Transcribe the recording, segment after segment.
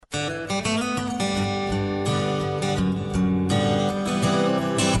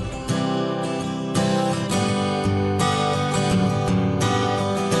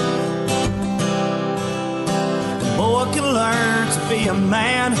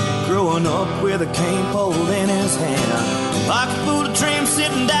growing up with a cane pole in his hand. Pocket full of dreams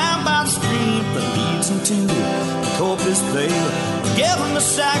sitting down by the stream that leads him to the Corpus Bay. Give him a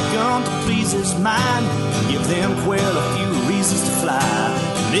shotgun to please his mind. Give them quail a few reasons to fly.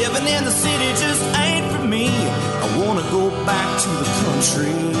 Living in the city just ain't for me. I wanna go back to the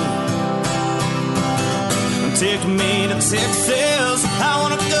country. Take me to Texas. I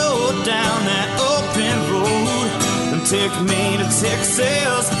wanna go down that open road. Take me to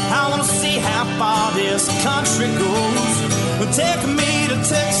Texas. I wanna see how far this country goes. Take me to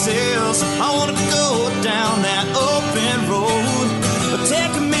Texas. I wanna go down that open road.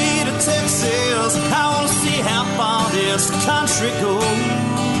 Take me to Texas. I wanna see how far this country goes.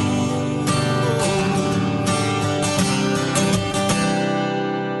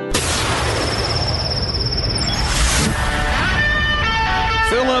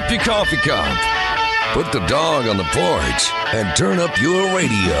 Fill up your coffee cup, put the dog on the porch, and turn up your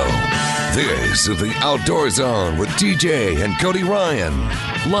radio. This is the Outdoor Zone with TJ and Cody Ryan,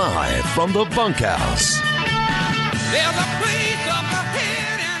 live from the bunkhouse. There's a place up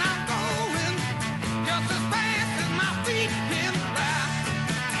ahead and I'm going just as fast as my feet can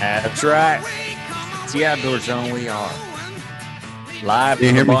fly. That's right. It's the Outdoor Zone. We are live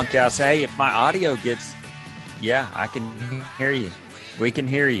from the bunkhouse. Hey, if my audio gets, I can hear you. We can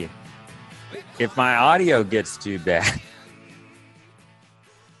hear you. If my audio gets too bad,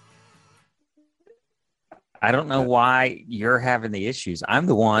 I don't know why you're having the issues. I'm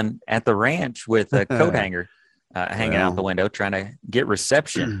the one at the ranch with a coat hanger hanging out the window trying to get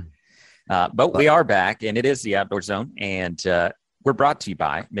reception. But we are back, and it is the Outdoor Zone, and we're brought to you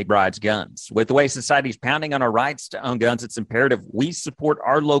by McBride's Guns. With the way society's pounding on our rights to own guns, it's imperative we support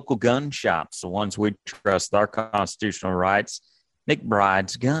our local gun shops, the ones we trust with our constitutional rights.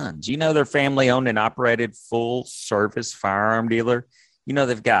 McBride's Guns. You know, they're family-owned and operated full-service firearm dealer. You know,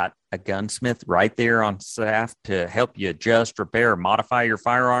 they've got a gunsmith right there on staff to help you adjust, repair, or modify your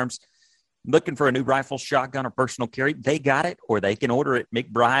firearms. Looking for a new rifle, shotgun, or personal carry? They got it, or they can order it.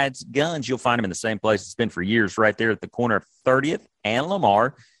 McBride's Guns. You'll find them in the same place it's been for years, right there at the corner of 30th and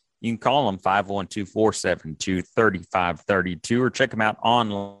Lamar. You can call them 512-472-3532 or check them out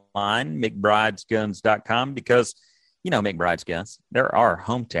online, McBridesGuns.com, because you know McBride's Guns. They're our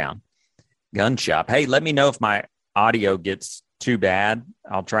hometown gun shop. Hey, let me know if my audio gets too bad.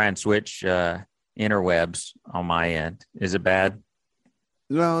 I'll try and switch interwebs on my end. Is it bad?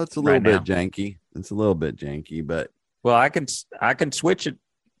 No, it's a little bit janky. It's a little bit janky, but well, I can switch it.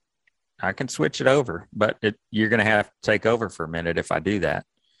 I can switch it over, but you're going to have to take over for a minute if I do that.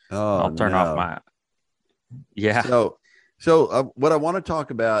 Oh, I'll turn off my. Yeah. So what I want to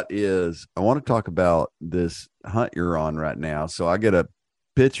talk about is this hunt you're on right now. So I get a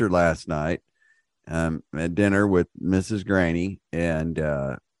picture last night at dinner with Mrs. Graney, and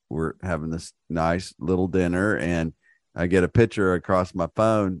we're having this nice little dinner, and I get a picture across my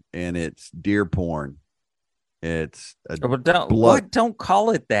phone, and it's deer porn. It's don't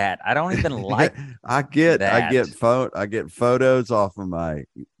call it that. I don't even like I get photos off of my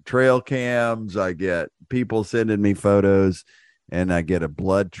trail cams. I get people sending me photos, and I get a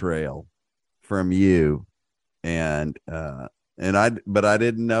blood trail from you. And I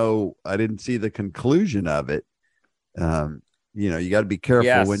didn't see the conclusion of it. You got to be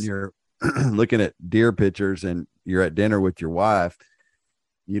careful when you're looking at deer pictures and you're at dinner with your wife.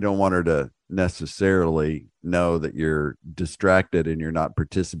 You don't want her to necessarily know that you're distracted and you're not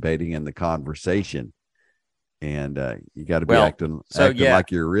participating in the conversation. And you got to be acting like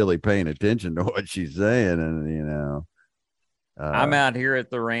you're really paying attention to what she's saying. And, I'm out here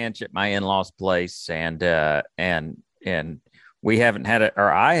at the ranch at my in-laws' place, and we haven't had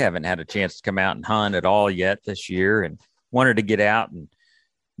I haven't had a chance to come out and hunt at all yet this year, and wanted to get out and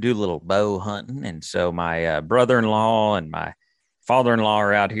do a little bow hunting. And so my brother-in-law and my father-in-law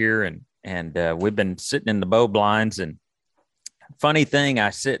are out here, and we've been sitting in the bow blinds. And funny thing, I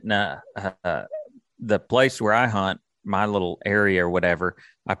sit in the place where I hunt, my little area or whatever.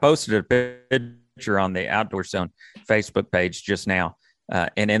 I posted a picture on the Outdoor Zone Facebook page just now,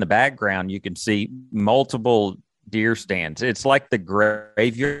 and in the background you can see multiple deer stands. It's like the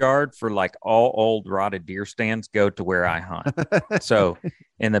graveyard for like all old rotted deer stands go to where I hunt. So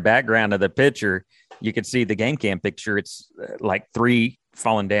in the background of the picture, you can see the game cam picture. It's like 3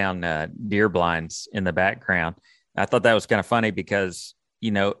 falling down deer blinds in the background. I thought that was kind of funny because,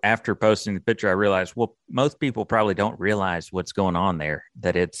 after posting the picture, I realized, well, most people probably don't realize what's going on there,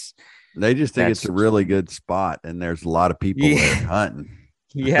 that they just think it's a really good spot, and there's a lot of people there hunting.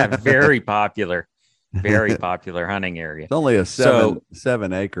 Yeah, very popular hunting area. It's only a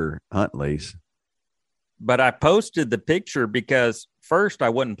 7 acre hunt lease. But I posted the picture because first I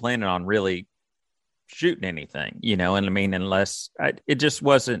wasn't planning on really shooting anything, and I mean, it just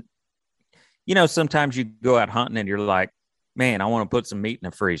wasn't, sometimes you go out hunting and you're like, man, I want to put some meat in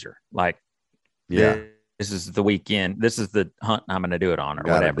the freezer. Like, yeah, this is the weekend. This is the hunt I'm going to do it on or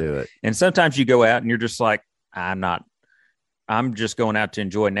whatever. Do it. And sometimes you go out and you're just like, I'm just going out to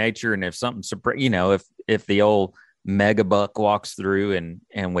enjoy nature. And if something, if the old mega buck walks through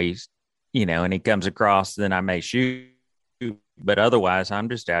and we, and he comes across, then I may shoot. But otherwise, I'm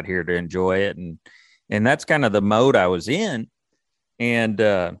just out here to enjoy it. And that's kind of the mode I was in. And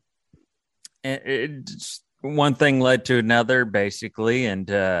one thing led to another, basically. And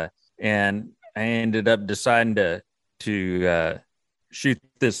I ended up deciding to shoot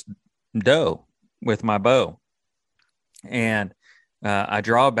this doe with my bow. And I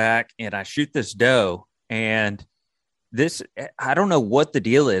draw back and I shoot this doe. And I don't know what the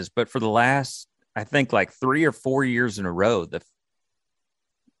deal is, but for the last, I think like 3 or 4 years in a row,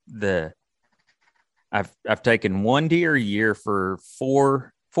 I've taken one deer a year for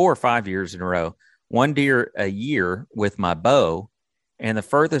 4 or 5 years in a row, one deer a year with my bow. And the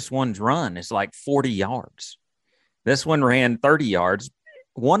furthest one's run is like 40 yards. This one ran 30 yards.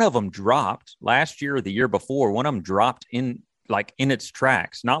 One of them dropped last year or the year before. One of them dropped in its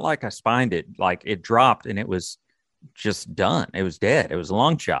tracks, not like I spined it, like it dropped and it was just done. It was dead. It was a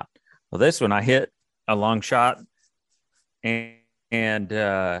long shot. Well, this one I hit a long shot and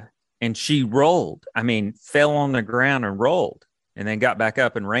she rolled. I mean, fell on the ground and rolled and then got back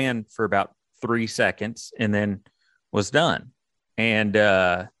up and ran for about 3 seconds and then was done. And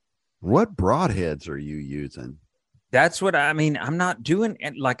what broadheads are you using? That's what I mean. I'm not doing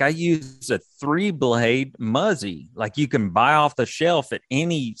it. Like I use a 3-blade Muzzy, like you can buy off the shelf at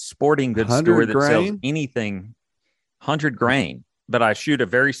any sporting goods store that sells anything, 100 grain. But I shoot a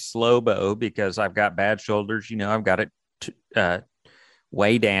very slow bow because I've got bad shoulders. I've got it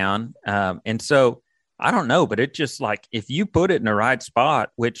way down. And so I don't know, but it just like, if you put it in the right spot,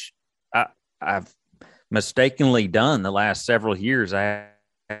 which I've mistakenly done the last several years,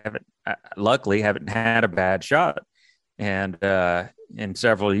 luckily haven't had a bad shot. And in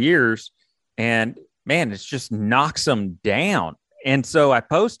several years, and man, it just knocks them down. And so I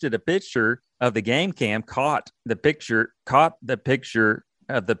posted a picture of the game cam, caught the picture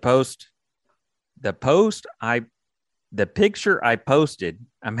of the post. The picture I posted,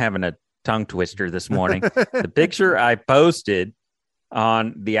 I'm having a tongue twister this morning. The picture I posted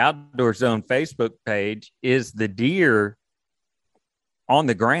on the Outdoor Zone Facebook page is the deer on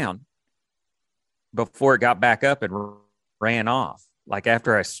the ground before it got back up and ran off, like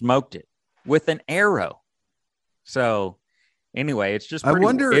after I smoked it with an arrow. So anyway, it's just it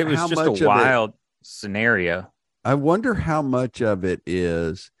was just a wild scenario. I wonder how much of it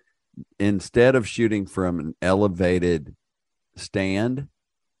is, instead of shooting from an elevated stand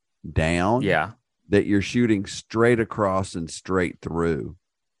down, that you're shooting straight across and straight through.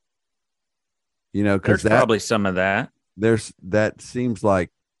 Because there's probably some of that. That seems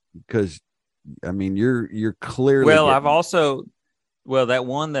like, because I mean, you're clearly. Well, that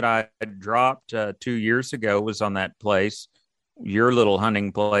one that I dropped 2 years ago was on that place, your little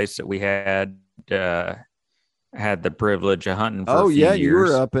hunting place that we had the privilege of hunting for a few years. You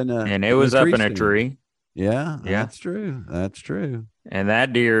were up and it was up in a tree. Yeah, that's true. That's true. And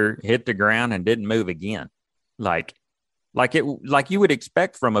that deer hit the ground and didn't move again, like you would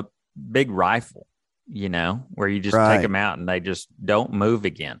expect from a big rifle, where you just take them out and they just don't move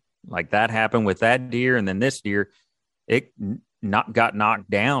again. Like that happened with that deer. And then this deer, it got knocked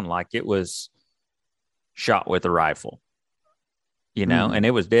down like it was shot with a rifle, and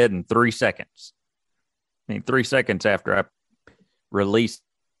it was dead in 3 seconds. I mean, 3 seconds after I released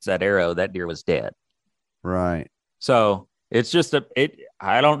that arrow, that deer was dead. Right. So it's just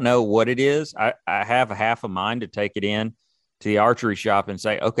I don't know what it is. I have half a mind to take it in to the archery shop and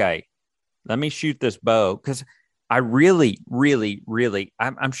say, okay, let me shoot this bow. Cause I really, really, really,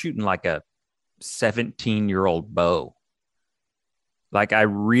 I'm shooting like a 17-year-old bow. Like I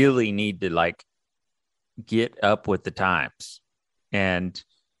really need to get up with the times. And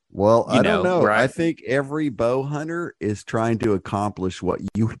I don't know. I think every bow hunter is trying to accomplish what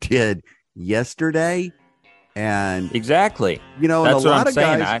you did yesterday. And exactly, that's what I'm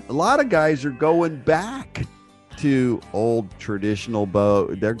saying. A lot of guys are going back to old traditional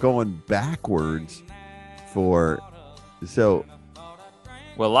bow. They're going backwards well,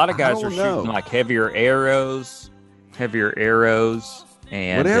 a lot of guys are shooting like heavier arrows,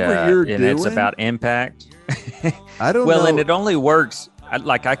 and whatever you're doing, it's about impact. I don't know. And it only works.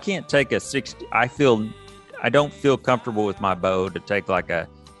 I can't take a 60. I don't feel comfortable with my bow to take like a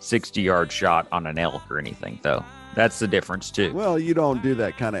 60-yard shot on an elk or anything, though. That's the difference too. Well, you don't do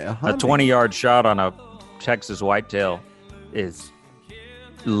that kind of hunting. A 20-yard shot on a Texas whitetail is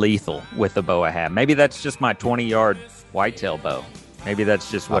lethal with the bow I have. Maybe that's just my 20-yard whitetail bow. Maybe that's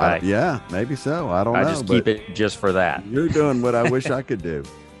just what yeah, maybe so. I don't know. I just keep it just for that. You're doing what I wish I could do.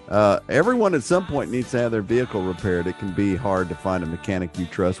 Everyone at some point needs to have their vehicle repaired. It can be hard to find a mechanic you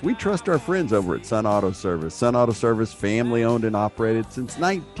trust. We trust our friends over at Sun Auto Service. Sun Auto Service, family owned and operated since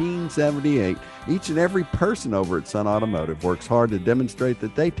 1978. Each and every person over at Sun Automotive works hard to demonstrate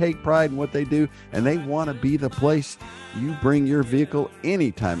that they take pride in what they do, and they want to be the place you bring your vehicle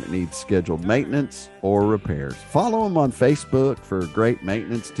anytime it needs scheduled maintenance or repairs. Follow them on Facebook for great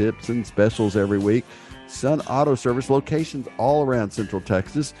maintenance tips and specials every week. Sun Auto Service locations all around Central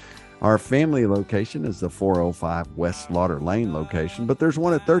Texas. Our family location is the 405 West Slaughter Lane location, but there's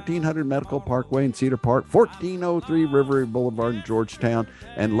one at 1300 Medical Parkway in Cedar Park, 1403 River Boulevard in Georgetown,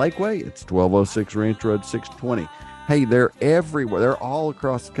 and Lakeway, it's 1206 Ranch Road 620. Hey, they're everywhere. They're all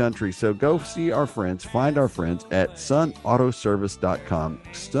across the country. So go see our friends, find our friends at sunautoservice.com,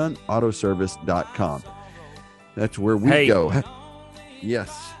 sunautoservice.com. That's where we go.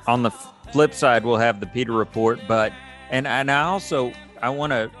 Yes. On the flip side, we'll have the Peter Report, but I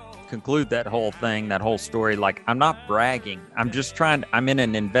want to conclude that whole thing, that whole story. Like, I'm not bragging. I'm in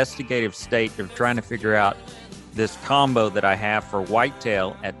an investigative state of trying to figure out this combo that I have for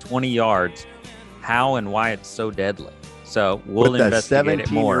whitetail at 20 yards, how and why it's so deadly. So we'll investigate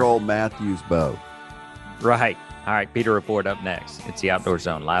it more. 17-year-old Matthews bow. Right. All right, Peter Report up next. It's the Outdoor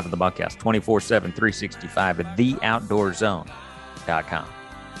Zone, live at the Bunkhouse, 24/7, 365 at theoutdoorzone.com.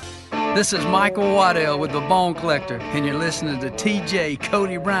 This is Michael Waddell with the Bone Collector, and you're listening to TJ,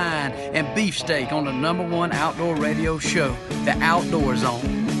 Cody Ryan, and Beefsteak on the #1 outdoor radio show, The Outdoor Zone.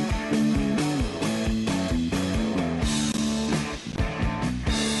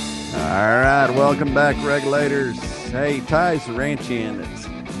 All right, welcome back, regulators. Hey, Ty's the ranch hand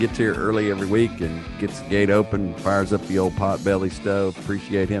that gets here early every week and gets the gate open, fires up the old potbelly stove.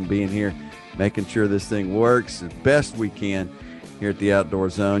 Appreciate him being here, making sure this thing works as best we can here at the Outdoor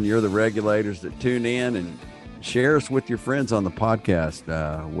Zone. You're the regulators that tune in and share us with your friends on the podcast.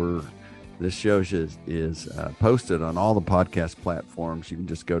 This show is posted on all the podcast platforms. You can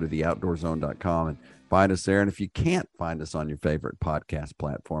just go to theoutdoorzone.com and find us there. And if you can't find us on your favorite podcast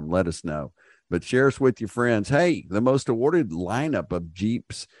platform, let us know. But share us with your friends. Hey, the most awarded lineup of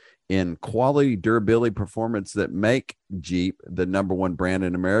Jeeps in quality, durability, performance that make Jeep the #1 brand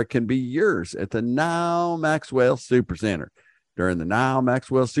in America can be yours at the Now Maxwell Supercenter. During the Now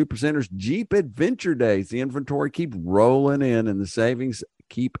Maxwell Supercenter's Jeep Adventure Days, the inventory keeps rolling in and the savings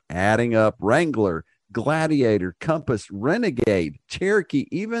keep adding up. Wrangler, Gladiator, Compass, Renegade, Cherokee,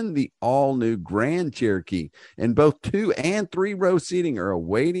 even the all-new Grand Cherokee, and both 2 and 3 row seating are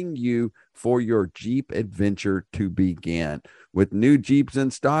awaiting you for your Jeep adventure to begin. With new Jeeps in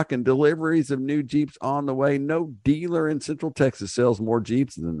stock and deliveries of new Jeeps on the way, no dealer in Central Texas sells more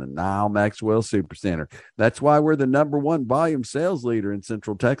Jeeps than the Now Maxwell Supercenter. That's why we're the #1 volume sales leader in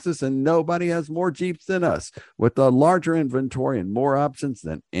Central Texas, and nobody has more Jeeps than us, with a larger inventory and more options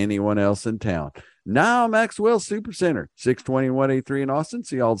than anyone else in town. Now Maxwell Supercenter, 620 and 183 in Austin.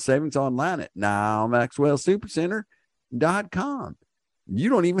 See all the savings online at nowmaxwellsupercenter.com. You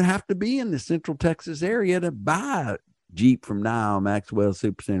don't even have to be in the Central Texas area to buy a Jeep from Now Maxwell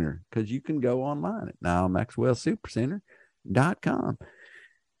Supercenter, because you can go online at nowmaxwellsupercenter.com.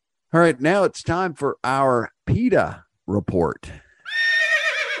 All right, now it's time for our PETA report.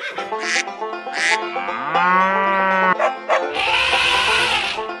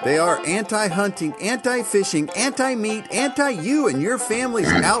 They are anti-hunting, anti-fishing, anti-meat, anti-you and your family's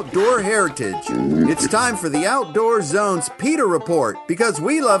outdoor heritage. It's time for the Outdoor Zone's PETA Report, because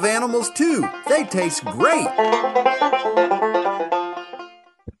we love animals too. They taste great.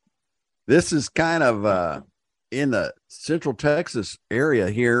 This is kind of in the Central Texas area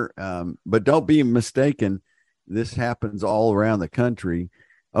here, but don't be mistaken. This happens all around the country.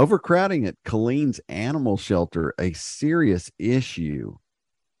 Overcrowding at Colleen's Animal Shelter, a serious issue.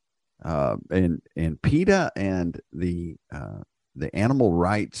 And PETA and the animal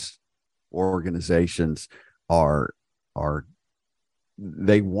rights organizations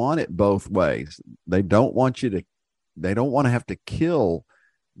they want it both ways. They don't want to have to kill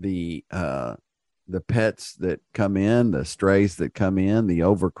the pets that come in, the strays that come in, the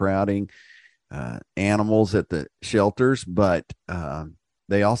overcrowding animals at the shelters, but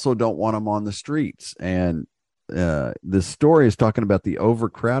they also don't want them on the streets. And the story is talking about the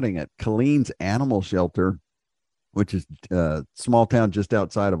overcrowding at Colleen's Animal Shelter, which is a small town just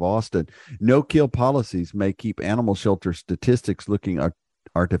outside of Austin. No-kill policies may keep animal shelter statistics looking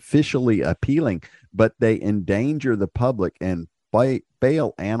artificially appealing, but they endanger the public and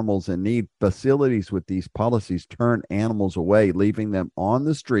fail animals in need. Facilities with these policies turn animals away, leaving them on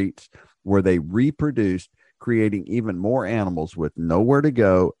the streets where they reproduce, creating even more animals with nowhere to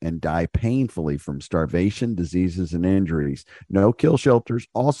go and die painfully from starvation, diseases, and injuries. No kill shelters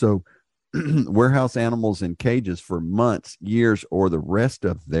also warehouse animals in cages for months, years, or the rest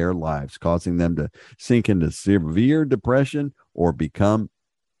of their lives, causing them to sink into severe depression or become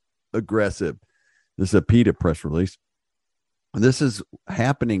aggressive. This is a PETA press release. This is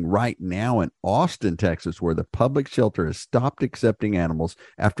happening right now in Austin, Texas, where the public shelter has stopped accepting animals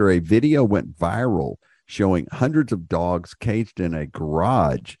after a video went viral showing hundreds of dogs caged in a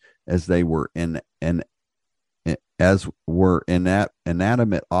garage as they were inanimate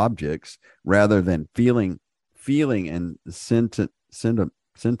objects rather than feeling and sentient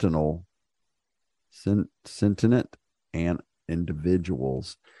and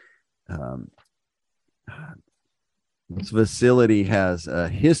individuals. This facility has a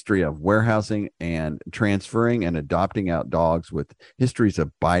history of warehousing and transferring and adopting out dogs with histories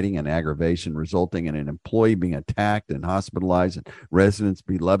of biting and aggravation, resulting in an employee being attacked and hospitalized, and residents'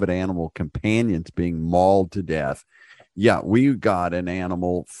 beloved animal companions being mauled to death. Yeah, we got an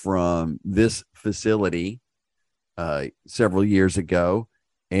animal from this facility several years ago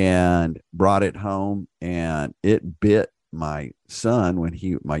and brought it home, and it bit my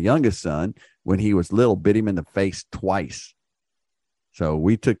youngest son, when he was little, bit him in the face twice. So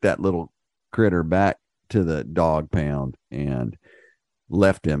we took that little critter back to the dog pound and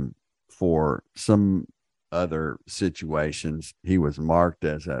left him for some other situations. He was marked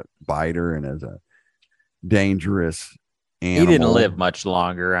as a biter and as a dangerous animal. He didn't live much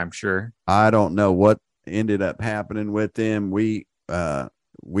longer, I'm sure. I don't know what ended up happening with him. We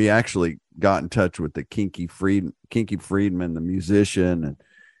actually got in touch with the Kinky Friedman, the musician, and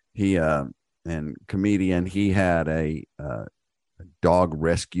he and comedian. He had a dog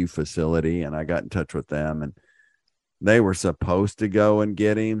rescue facility, and I got in touch with them, and they were supposed to go and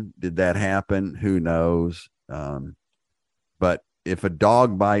get him. Did that happen? Who knows? But if a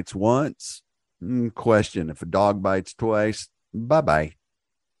dog bites once, question. If a dog bites twice, bye-bye.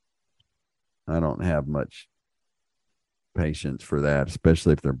 I don't have much patience for that,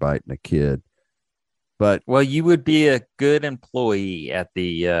 especially if they're biting a kid. But well, you would be a good employee at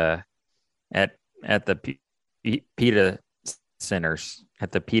the at the PETA centers,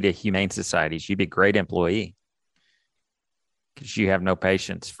 at the PETA Humane Societies. You'd be a great employee because you have no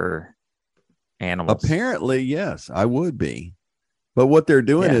patience for animals. Apparently, yes, I would be. But what they're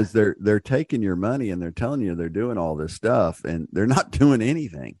doing is they're taking your money and they're telling you they're doing all this stuff, and they're not doing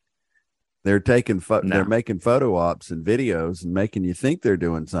anything. They're taking they're making photo ops and videos and making you think they're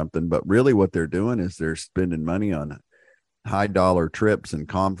doing something, but really what they're doing is they're spending money on high dollar trips and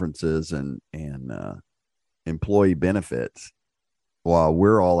conferences and employee benefits, while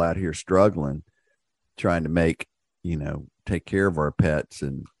we're all out here struggling, trying to make, take care of our pets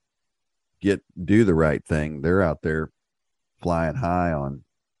and do the right thing. They're out there flying high on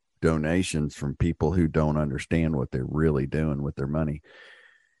donations from people who don't understand what they're really doing with their money.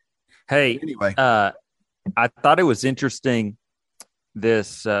 Hey, anyway, I thought it was interesting.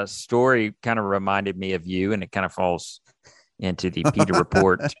 This story kind of reminded me of you, and it kind of falls into the PETA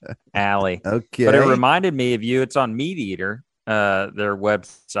Report alley. Okay. But it reminded me of you. It's on Meat Eater, their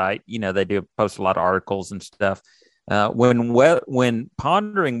website. They do post a lot of articles and stuff. When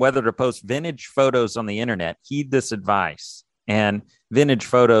pondering whether to post vintage photos on the internet, heed this advice. And vintage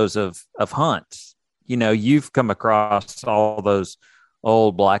photos of hunts. You've come across all those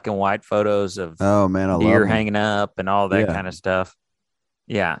old black and white photos of deer hanging up and all that kind of stuff.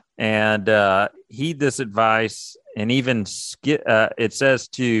 Yeah. And heed this advice. And even it says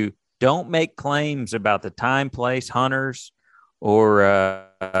to don't make claims about the time, place, hunters, or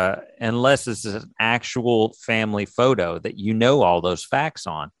unless it's an actual family photo that all those facts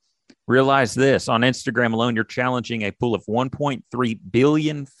on. Realize this: on Instagram alone, you're challenging a pool of 1.3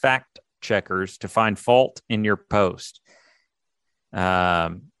 billion fact checkers to find fault in your post.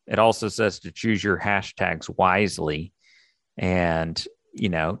 It also says to choose your hashtags wisely, and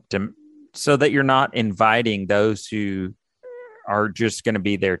so that you're not inviting those who are just going to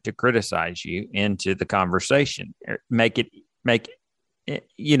be there to criticize you into the conversation. Make it,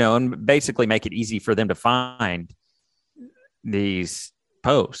 and basically make it easy for them to find these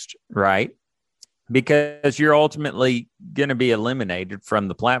posts, right? Because you're ultimately going to be eliminated from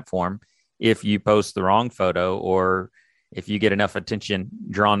the platform if you post the wrong photo, or if you get enough attention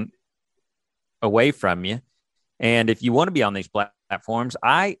drawn away from you. And if you want to be on these platforms,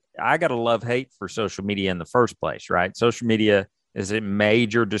 I got a love-hate for social media in the first place, right? Social media is a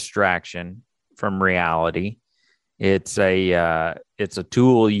major distraction from reality. It's a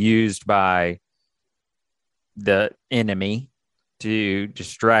tool used by the enemy to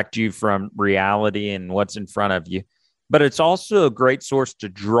distract you from reality and what's in front of you. But it's also a great source to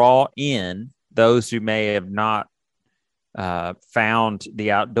draw in those who may have not found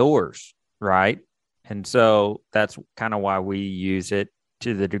the outdoors, right? And so that's kind of why we use it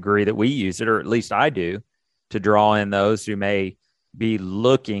to the degree that we use it, or at least I do, to draw in those who may be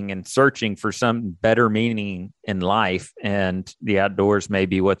looking and searching for some better meaning in life, and the outdoors may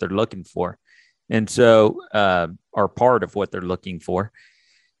be what they're looking for. And so, are part of what they're looking for.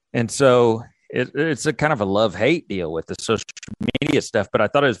 And so it's a kind of a love-hate deal with the social media stuff. But I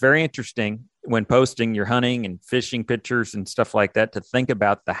thought it was very interesting when posting your hunting and fishing pictures and stuff like that to think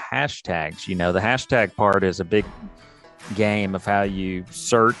about the hashtags. You know, the hashtag part is a big game of how you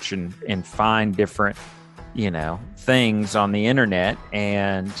search and find different, things on the internet.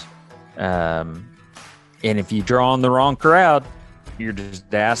 And if you draw on the wrong crowd, you're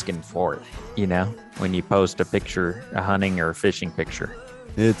just asking for it, when you post a picture, a hunting or a fishing picture.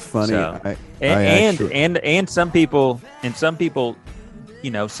 It's funny. So, and some people, some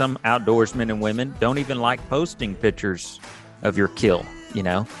outdoorsmen and women don't even like posting pictures of your kill.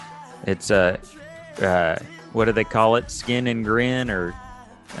 It's what do they call it? Skin and grin, or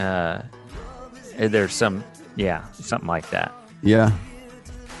there's something like that. Yeah.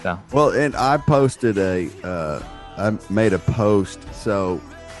 So. Well, and I posted I made a post. So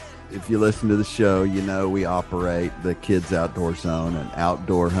if you listen to the show, we operate the Kids Outdoor Zone, an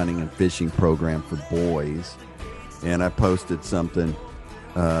outdoor hunting and fishing program for boys. And I posted something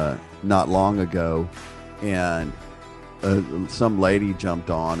not long ago, and some lady jumped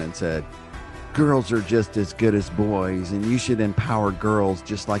on and said, girls are just as good as boys, and you should empower girls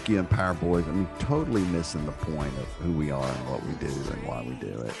just like you empower boys. I mean, totally missing the point of who we are and what we do and why we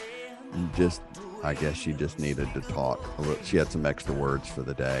do it. And I guess she just needed to talk a little. She had some extra words for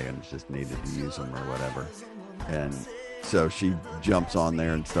the day and just needed to use them or whatever. And so she jumps on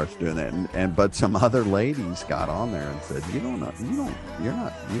there and starts doing that. But some other ladies got on there and said, you don't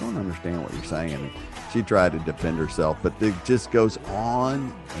understand what you're saying. And she tried to defend herself, but it just goes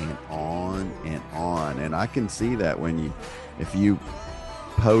on and on and on. And I can see that if you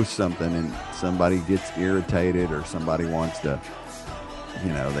post something and somebody gets irritated, or somebody wants to,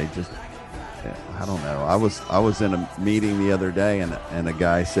 they just, I don't know. I was in a meeting the other day, and a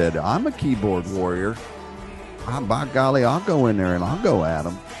guy said, I'm a keyboard warrior. By golly, I'll go in there and I'll go at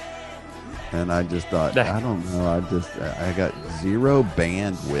him. And I just thought, I don't know. I got zero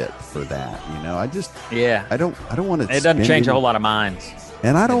bandwidth for that. I don't want to. It doesn't change a whole lot of minds.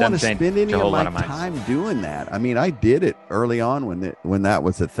 And I don't want to spend any of my time doing that. I mean, I did it early on when that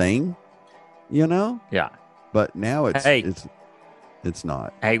was a thing, Yeah. But now it's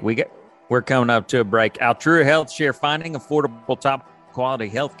not. Hey, we're coming up to a break. Altrua Health Share, finding affordable, top quality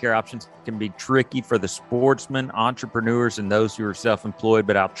healthcare options can be tricky for the sportsmen, entrepreneurs, and those who are self-employed.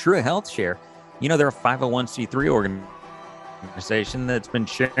 But Altrua Health Share, they're a 501c3 organization that's been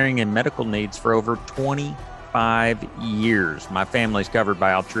sharing in medical needs for over 25 years. My family's covered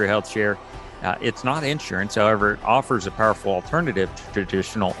by Altrua Health Share. It's not insurance. However, it offers a powerful alternative to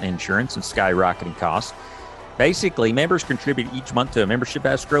traditional insurance and skyrocketing costs. Basically, members contribute each month to a membership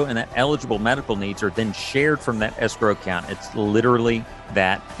escrow, and that eligible medical needs are then shared from that escrow account. It's literally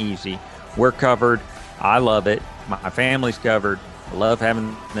that easy. We're covered. I love it. My family's covered. I love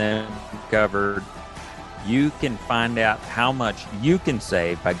having them covered. You can find out how much you can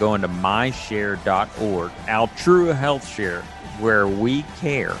save by going to myshare.org. Altrua Health Share, where we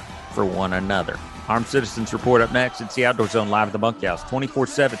care for one another. Armed Citizens Report up next. It's the Outdoor Zone live at the Bunkhouse,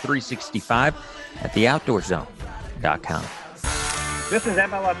 24/7, 365 at theoutdoorzone.com. This is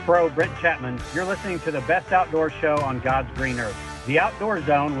MLS Pro Brent Chapman. You're listening to the best outdoor show on God's green earth, The Outdoor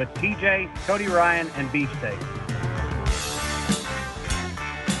Zone, with TJ, Cody Ryan, and Beefsteak.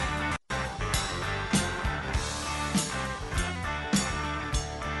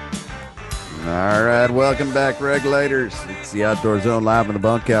 All right, welcome back, regulators. It's the Outdoor Zone live in the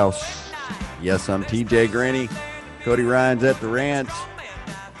Bunkhouse. Yes, I'm TJ Granny. Cody Ryan's at the ranch,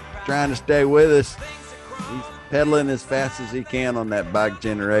 trying to stay with us. He's pedaling as fast as he can on that bike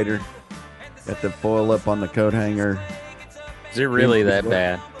generator. Got the foil up on the coat hanger. Is it really that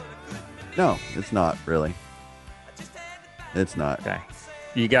bad? No, it's not really. It's not. Okay.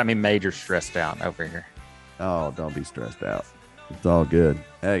 You got me major stressed out over here. Oh, don't be stressed out. It's all good.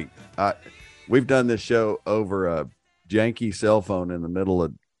 Hey, we've done this show over a janky cell phone in the middle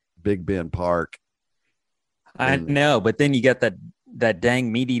of Big Bend Park. I know, but then you got that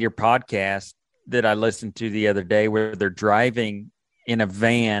dang Meat Eater podcast that I listened to the other day where they're driving in a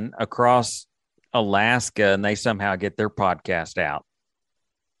van across Alaska and they somehow get their podcast out.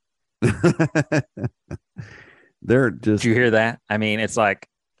 They're just. Did you hear that? I mean, it's like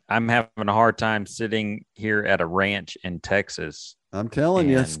I'm having a hard time sitting here at a ranch in Texas. I'm telling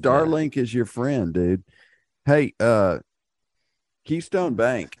you, Starlink is your friend, dude. Hey, Keystone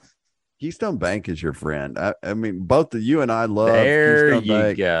Bank. Keystone Bank is your friend. I mean, both of you and I love Keystone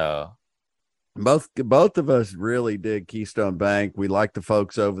Bank. Go. Both of us really dig Keystone Bank. We like the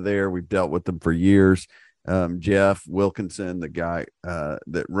folks over there. We've dealt with them for years. Jeff Wilkinson, the guy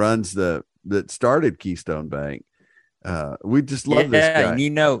that started Keystone Bank. We just love this guy. You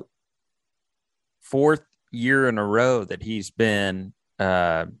know, 4th year in a row that he's been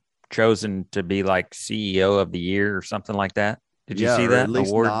chosen to be like CEO of the year or something like that. Did you see that? At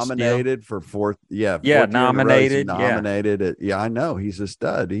least nominated for 4th. Yeah. Nominated. Nominated. Yeah, I know. He's a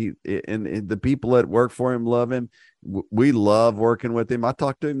stud. And the people that work for him love him. We love working with him. I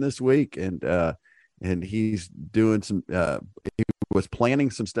talked to him this week, and he's doing some. He was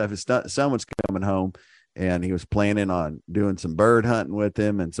planning some stuff. His son was coming home, and he was planning on doing some bird hunting with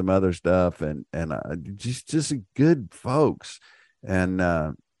him and some other stuff, and just good folks,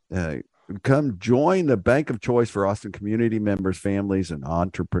 and come join the bank of choice for Austin community members, families, and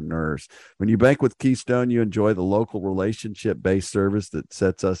entrepreneurs. When you bank with Keystone, you enjoy the local relationship-based service that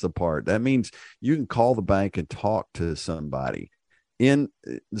sets us apart. That means you can call the bank and talk to somebody in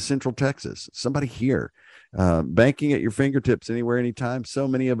Central Texas, somebody here. Banking at your fingertips anywhere, anytime. So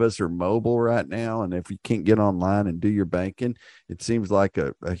many of us are mobile right now, and if you can't get online and do your banking, it seems like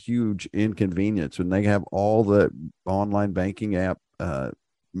a huge inconvenience when they have all the online banking app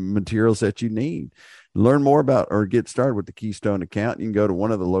materials that you need. Learn more about or get started with the Keystone account. You can go to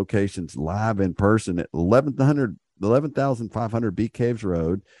one of the locations live in person at 11,500 Bee Caves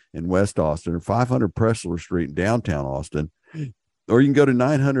Road in West Austin, or 500 Pressler Street in downtown Austin. Or you can go to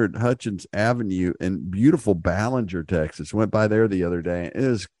 900 Hutchins Avenue in beautiful Ballinger, Texas. Went by there the other day. It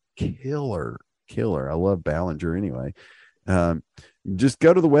is killer. I love Ballinger anyway. Just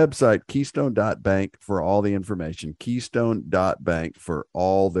go to the website, keystone.bank, for all the information. Keystone.bank for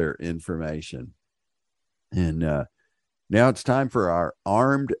all their information. And now it's time for our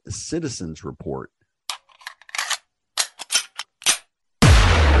Armed Citizens Report.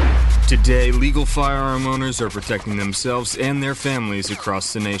 Today, legal firearm owners are protecting themselves and their families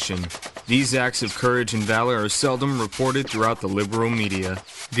across the nation. These acts of courage and valor are seldom reported throughout the liberal media.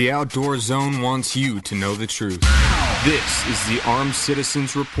 The Outdoor Zone wants you to know the truth. This is the Armed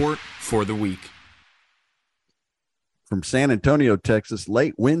Citizens Report for the week. From San Antonio, Texas,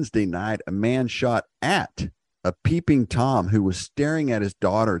 late Wednesday night, a man shot at a peeping Tom who was staring at his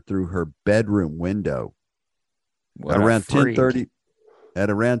daughter through her bedroom window. Around 10:30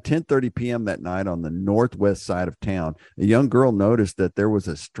 p.m. that night on the northwest side of town, a young girl noticed that there was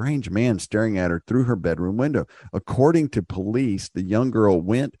a strange man staring at her through her bedroom window. According to police, the young girl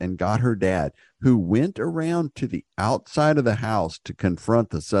went and got her dad, who went around to the outside of the house to confront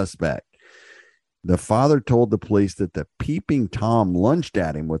the suspect. The father told the police that the peeping Tom lunged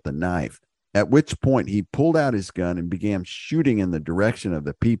at him with a knife, at which point he pulled out his gun and began shooting in the direction of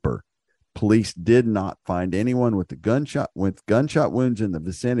the peeper. Police did not find anyone with gunshot wounds in the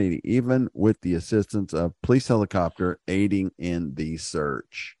vicinity, even with the assistance of police helicopter aiding in the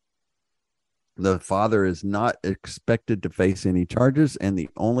search. The father is not expected to face any charges, and the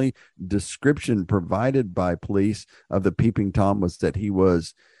only description provided by police of the peeping Tom was that he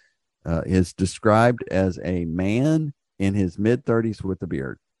is described as a man in his mid-30s with a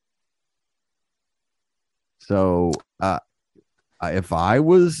beard. So, if I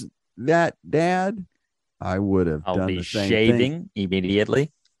was that dad, I would have done the same shaving thing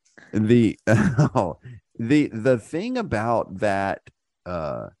immediately. The thing about that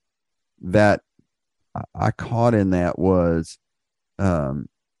that I caught in that was that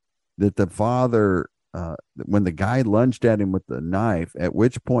the father, when the guy lunged at him with the knife, at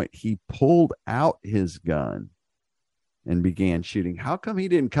which point he pulled out his gun and began shooting. How come he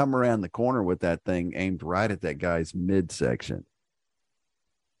didn't come around the corner with that thing aimed right at that guy's midsection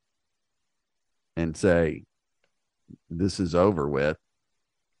and say, "This is over with.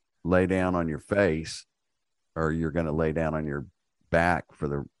 Lay down on your face, or you're going to lay down on your back for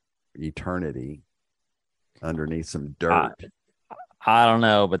the eternity underneath some dirt." I don't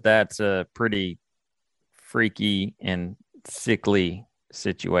know, but that's a pretty freaky and sickly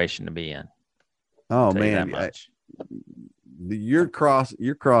situation to be in. Oh man, you're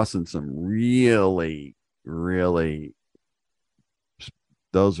crossing some really, really.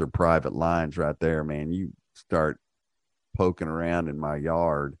 Those are private lines right there, man. You start poking around in my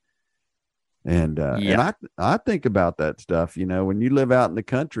yard, And I think about that stuff, when you live out in the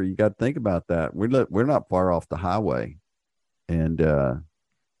country, you got to think about that. We're not far off the highway. And,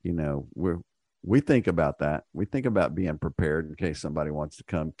 we think about that. We think about being prepared in case somebody wants to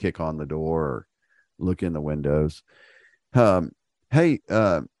come kick on the door or look in the windows. Hey,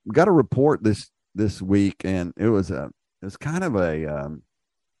 got a report this week, and it was kind of an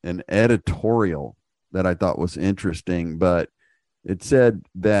editorial that I thought was interesting, but it said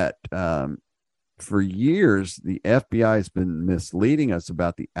that, for years, the FBI has been misleading us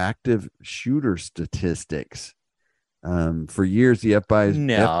about the active shooter statistics. For years, the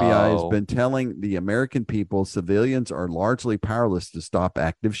FBI has been telling the American people civilians are largely powerless to stop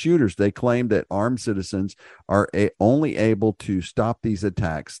active shooters. They claim that armed citizens are only able to stop these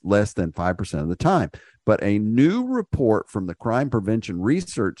attacks less than 5% of the time. But a new report from the Crime Prevention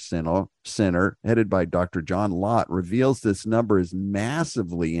Research Center, headed by Dr. John Lott, reveals this number is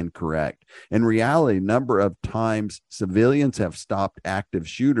massively incorrect. In reality, the number of times civilians have stopped active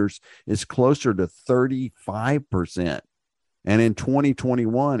shooters is closer to 35%. And in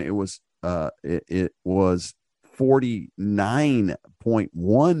 2021, it was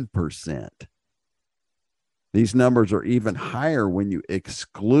 49.1%. These numbers are even higher when you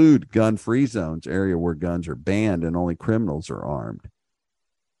exclude gun-free zones, area where guns are banned and only criminals are armed.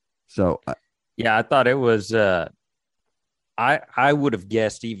 So, I thought it was. I would have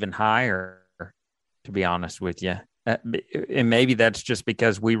guessed even higher, to be honest with you. And maybe that's just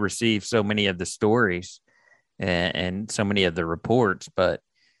because we receive so many of the stories and so many of the reports. But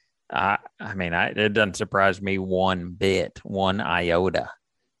it doesn't surprise me one bit, one iota,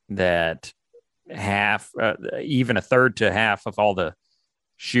 that even a third to half of all the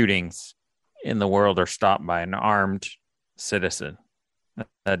shootings in the world are stopped by an armed citizen.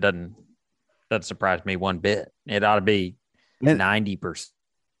 That doesn't surprise me one bit. It ought to be 90%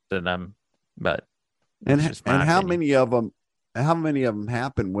 of them, but how many of them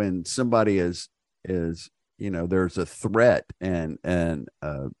happen when somebody is there's a threat and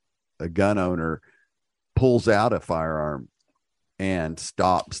a gun owner pulls out a firearm and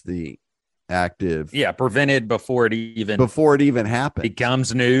stops the active, prevented before it even happens,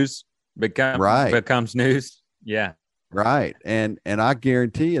 becomes news. Right. And I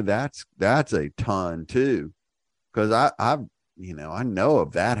guarantee you that's a ton too, because I know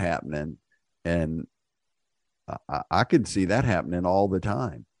of that happening, and I could see that happening all the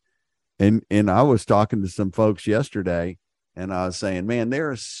time. And I was talking to some folks yesterday, and I was saying, man,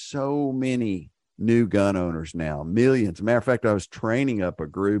 there are so many new gun owners now, millions. As a matter of fact, I was training up a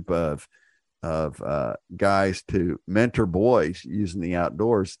group of guys to mentor boys using the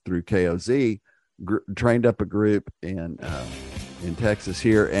outdoors through KOZ. Trained up a group in Texas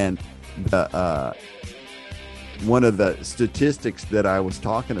here, and one of the statistics that I was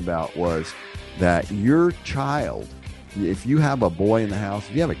talking about was that your child, if you have a boy in the house,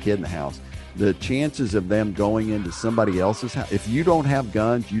 if you have a kid in the house, the chances of them going into somebody else's house, if you don't have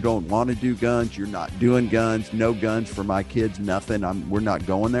guns, you don't want to do guns, you're not doing guns, no guns for my kids, nothing, we're not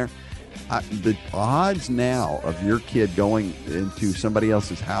going there. The odds now of your kid going into somebody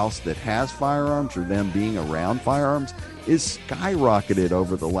else's house that has firearms, or them being around firearms, is skyrocketed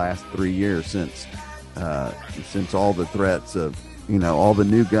over the last 3 years since all the threats of, all the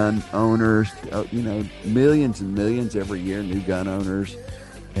new gun owners, millions and millions every year, new gun owners.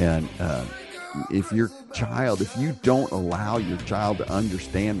 And if you don't allow your child to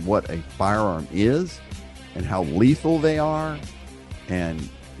understand what a firearm is and how lethal they are, and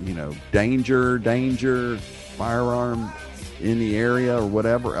danger, firearm in the area or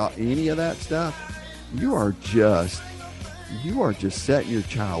whatever, any of that stuff, you are just setting your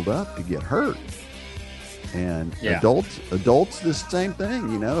child up to get hurt. And adults, the same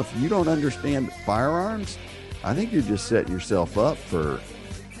thing. If you don't understand firearms, I think you're just setting yourself up for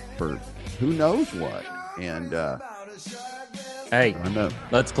who knows what. And hey,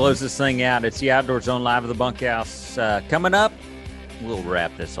 let's close this thing out. It's the Outdoor Zone live at the bunkhouse. Coming up, we'll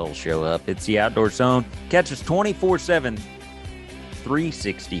wrap this whole show up. It's the Outdoor Zone. Catch us 24/7,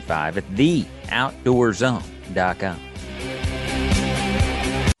 365 at theoutdoorzone.com.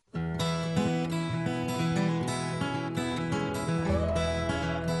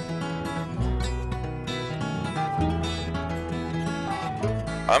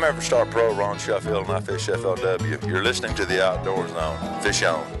 I'm EverStar Pro Ron Sheffield, and I fish FLW. You're listening to the Outdoor Zone. Fish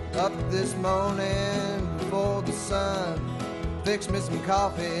on. Up this morning before the sun, fixed me some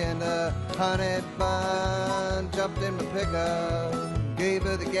coffee and a honey bun. Jumped in my pickup, Gave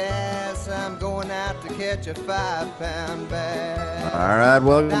her the gas, I'm going out to catch a 5-pound bass. All right,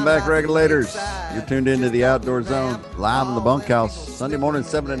 welcome back, regulators. You're tuned into the Outdoor Zone, live in the bunkhouse, Sunday morning,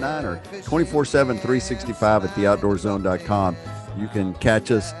 7 to 9, or 24/7, 365 at theoutdoorzone.com. You can catch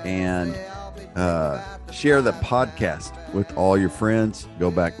us and share the podcast with all your friends.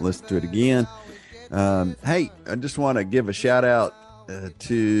 Go back and listen to it again. Hey, I just want to give a shout out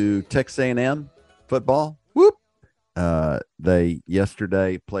to Texas A&M football. Whoop! They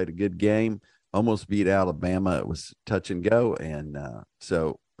yesterday played a good game, almost beat Alabama. It was touch and go, and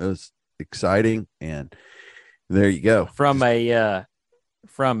so it was exciting. And there you go. From a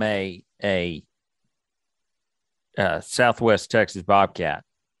Southwest Texas Bobcat.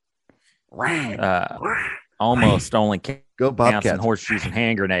 Almost only go counts in horseshoes and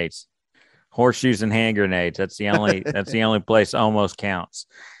hand grenades. Horseshoes and hand grenades. That's the only place almost counts.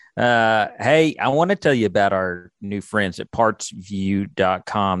 Hey, I want to tell you about our new friends at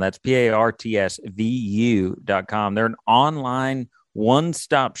partsview.com. That's PARTSVU.com. They're an online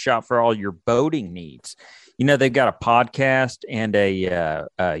one-stop shop for all your boating needs. You know, they've got a podcast and a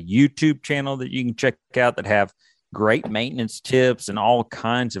YouTube channel that you can check out that have great maintenance tips and all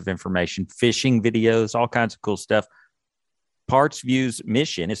kinds of information, fishing videos, all kinds of cool stuff. PartsView's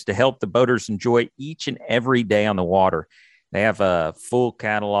mission is to help the boaters enjoy each and every day on the water. They have a full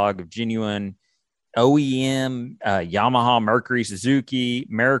catalog of genuine OEM, Yamaha, Mercury, Suzuki,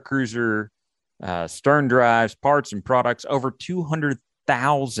 Maricruiser, stern drives, parts, and products. Over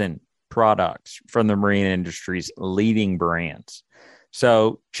 200,000 products from the marine industry's leading brands.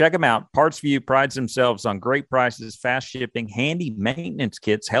 So check them out. PartsView prides themselves on great prices, fast shipping, handy maintenance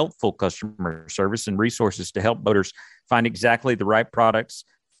kits, helpful customer service, and resources to help boaters find exactly the right products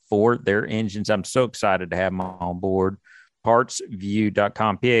for their engines. I'm so excited to have them on board.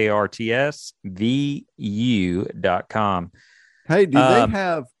 Partsview.com, PARTSVU.com. Hey,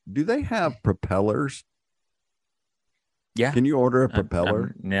 do they have propellers? Yeah. Can you order a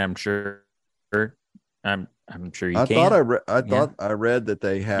propeller? I'm sure. I'm sure you can. I thought I read that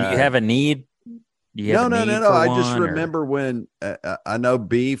they have. Do you have a need? No. I just remember when I know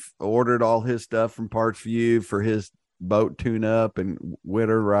Beef ordered all his stuff from Parts View for his boat tune-up and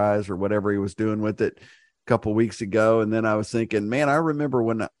winterize or whatever he was doing with it a couple weeks ago. And then I was thinking, man, I remember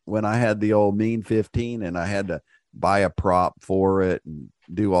when I had the old Mean 15 and I had to buy a prop for it and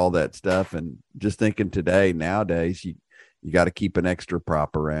do all that stuff. And just thinking nowadays, you got to keep an extra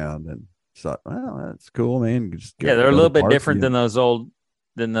prop around. And so, well, that's cool, man. They're a little bit different than those old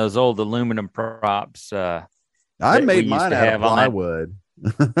aluminum props. I made mine out of plywood.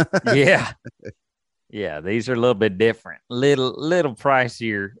 Yeah, these are a little bit different, little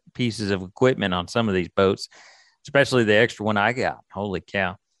pricier pieces of equipment on some of these boats, especially the extra one I got. Holy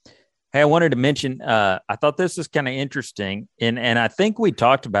cow. Hey, I wanted to mention, I thought this was kind of interesting, and I think we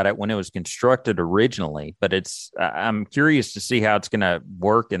talked about it when it was constructed originally, but I'm curious to see how it's going to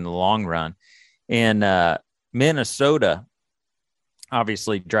work in the long run. In Minnesota,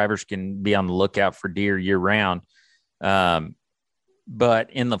 obviously, drivers can be on the lookout for deer year-round, but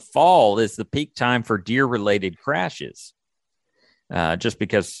in the fall is the peak time for deer-related crashes, just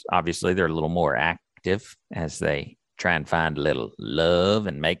because, obviously, they're a little more active as they try and find a little love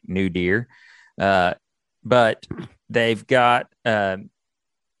and make new deer. But they've got, they're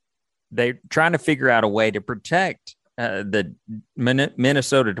trying to figure out a way to protect the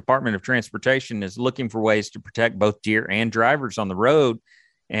Minnesota Department of Transportation is looking for ways to protect both deer and drivers on the road.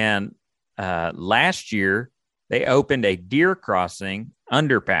 And last year they opened a deer crossing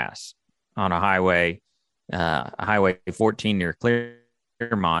underpass on a highway 14 near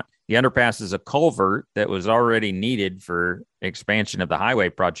Clearmont. The underpass is a culvert that was already needed for expansion of the highway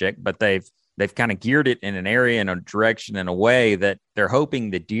project, but they've kind of geared it in an area, in a direction, in a way that they're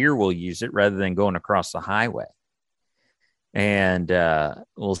hoping the deer will use it rather than going across the highway. And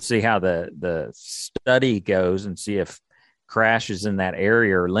we'll see how the study goes and see if crashes in that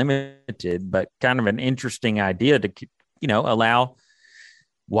area are limited, but kind of an interesting idea to, allow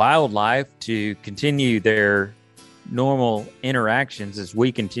wildlife to continue their normal interactions as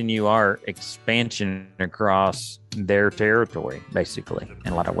we continue our expansion across their territory, basically,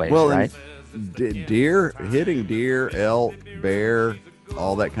 in a lot of ways, right? Hitting deer, elk, bear,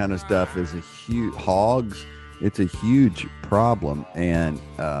 all that kind of stuff is a huge hogs. It's a huge problem. And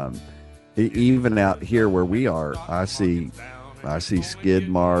even out here where we are, I see skid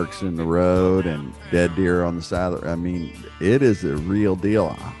marks in the road and dead deer on the side. It is a real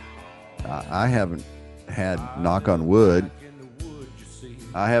deal. I haven't had, knock on wood,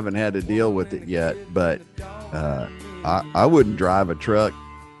 I haven't had to deal with it yet, but I wouldn't drive a truck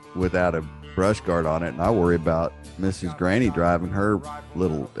without brush guard on it, and I worry about Mrs. Granny driving her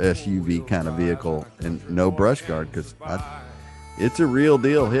little SUV kind of vehicle and no brush guard, because it's a real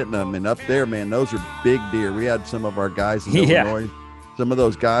deal hitting them. And up there, man, those are big deer. We had some of our guys in Illinois. Some of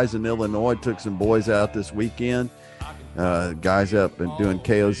those guys in Illinois took some boys out this weekend. Guys up and doing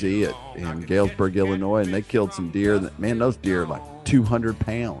KOZ in Galesburg, Illinois, and they killed some deer. Man, those deer are like 200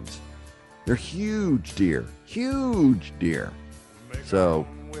 pounds. They're huge deer. So,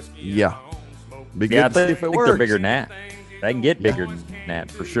 yeah. Be good to see if it works. They're bigger than that. They can get bigger than that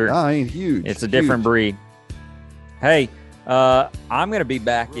for sure. No, I ain't huge. It's a different breed. Hey, I'm going to be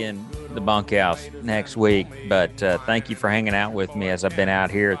back in the bunkhouse next week, but thank you for hanging out with me as I've been out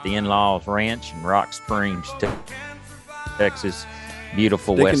here at the in-laws ranch in Rock Springs, Texas.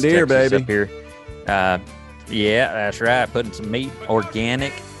 Beautiful West deer, Texas baby. up here. Yeah, that's right. Putting some meat,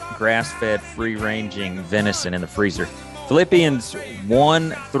 organic, grass-fed, free-ranging venison in the freezer. Philippians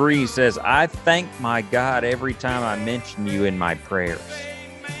 1:3 says, I thank my God every time I mention you in my prayers.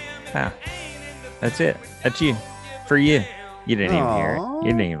 That's it. That's you. For you. You didn't even hear it. You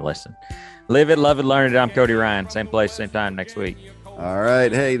didn't even listen. Live it, love it, learn it. I'm Cody Ryan. Same place, same time next week. All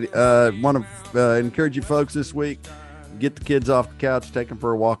right. Hey, want to encourage you folks this week. Get the kids off the couch, take them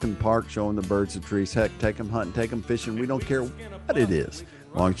for a walk in the park, show them the birds and trees. Heck, take them hunting, take them fishing. We don't care what it is,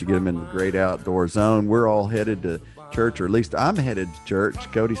 as long as you get them in the great outdoor zone. We're all headed to church, or at least I'm headed to church.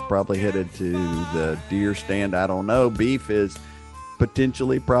 Cody's probably headed to the deer stand. I don't know. Beef is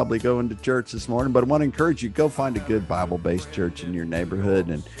potentially probably going to church this morning, but I want to encourage you, go find a good Bible-based church in your neighborhood.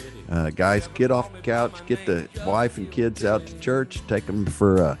 And guys, get off the couch, get the wife and kids out to church, take them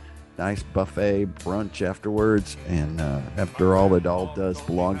for a nice buffet brunch afterwards. And after all, it all does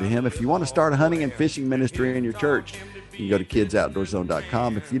belong to him. If you want to start a hunting and fishing ministry in your church, you can go to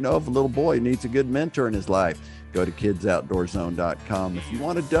kidsoutdoorzone.com. If you know of a little boy who needs a good mentor in his life, go to kidsoutdoorzone.com. If you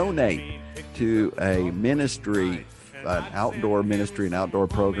want to donate to a ministry, an outdoor ministry, an outdoor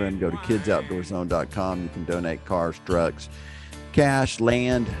program, go to kidsoutdoorzone.com. You can donate cars, trucks, cash,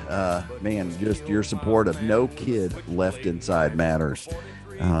 land. Man, just your support of No Kid Left Inside matters.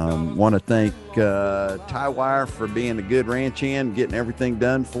 Want to thank Tie Wire for being a good ranch hand, getting everything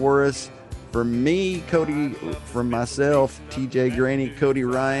done for us. For me, Cody, from myself, TJ Graney, Cody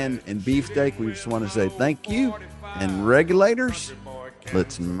Ryan, and Beefsteak, we just want to say thank you. And regulators,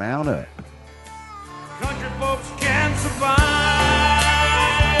 let's mount up. Country folks can survive.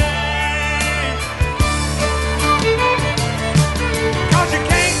 Cause you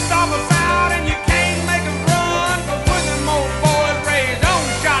can't stop us out and you can't make us run. Cause we're them old boys raised on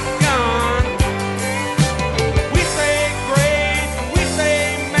shotgun. We say grace, we say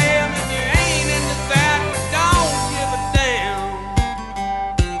man, and you ain't into that, don't give a damn.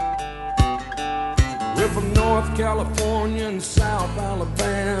 We're from North California and South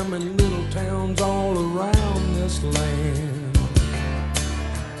Alabama and little towns all around this land.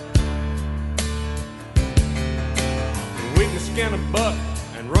 We can skin a buck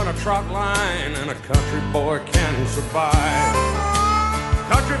and run a truck line, and a country boy can survive.